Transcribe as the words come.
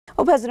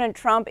President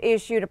Trump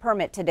issued a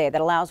permit today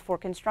that allows for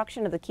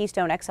construction of the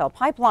Keystone XL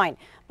Pipeline.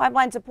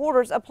 Pipeline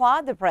supporters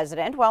applaud the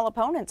president, while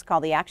opponents call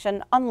the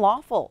action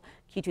unlawful.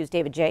 Q2's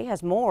David J.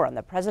 has more on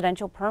the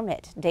presidential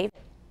permit. David.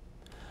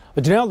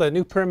 Well, Janelle, the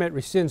new permit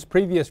rescinds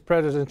previous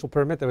presidential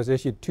permit that was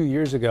issued 2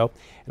 years ago.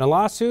 In a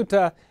lawsuit,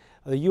 the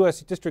U.S.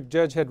 District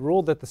Judge had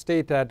ruled that the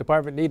State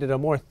Department needed a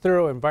more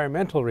thorough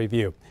environmental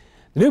review.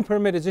 The new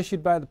permit is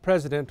issued by the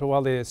president,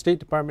 while the State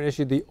Department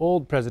issued the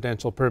old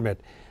presidential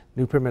permit. The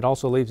new permit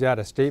also leaves out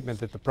a statement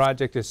that the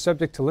project is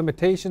subject to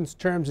limitations,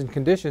 terms, and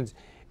conditions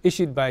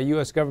issued by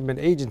U.S. government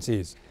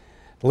agencies.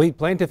 The lead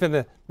plaintiff in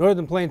the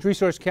Northern Plains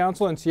Resource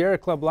Council and Sierra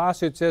Club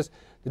lawsuit says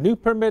the new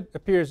permit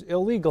appears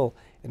illegal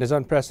and is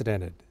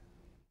unprecedented.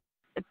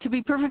 To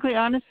be perfectly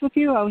honest with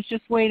you, I was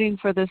just waiting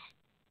for this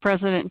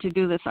president to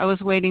do this. I was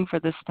waiting for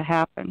this to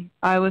happen.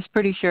 I was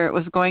pretty sure it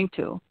was going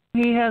to.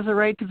 He has a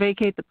right to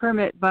vacate the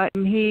permit, but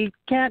he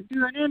can't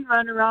do an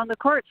in-run around the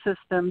court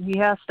system. He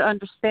has to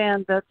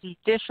understand that the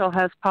judicial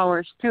has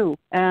powers too,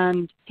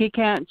 and he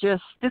can't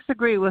just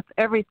disagree with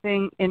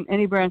everything in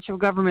any branch of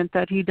government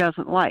that he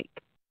doesn't like.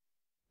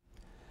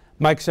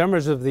 Mike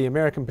Summers of the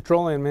American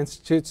Petroleum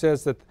Institute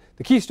says that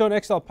the Keystone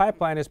XL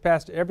Pipeline has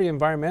passed every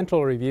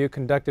environmental review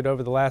conducted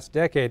over the last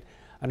decade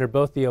under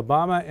both the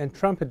Obama and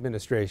Trump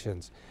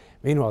administrations.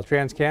 Meanwhile,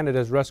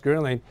 TransCanada's Russ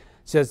Gerling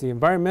says the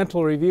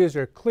environmental reviews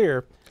are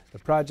clear. The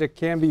project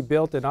can be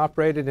built and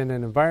operated in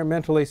an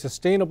environmentally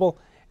sustainable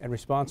and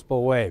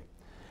responsible way.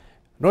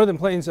 Northern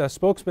Plains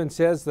spokesman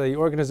says the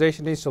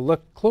organization needs to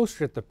look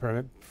closer at the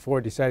permit before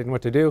deciding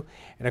what to do.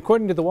 And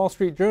according to the Wall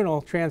Street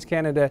Journal,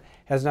 TransCanada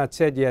has not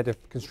said yet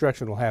if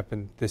construction will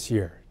happen this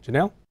year.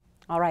 Janelle?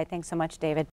 All right. Thanks so much, David.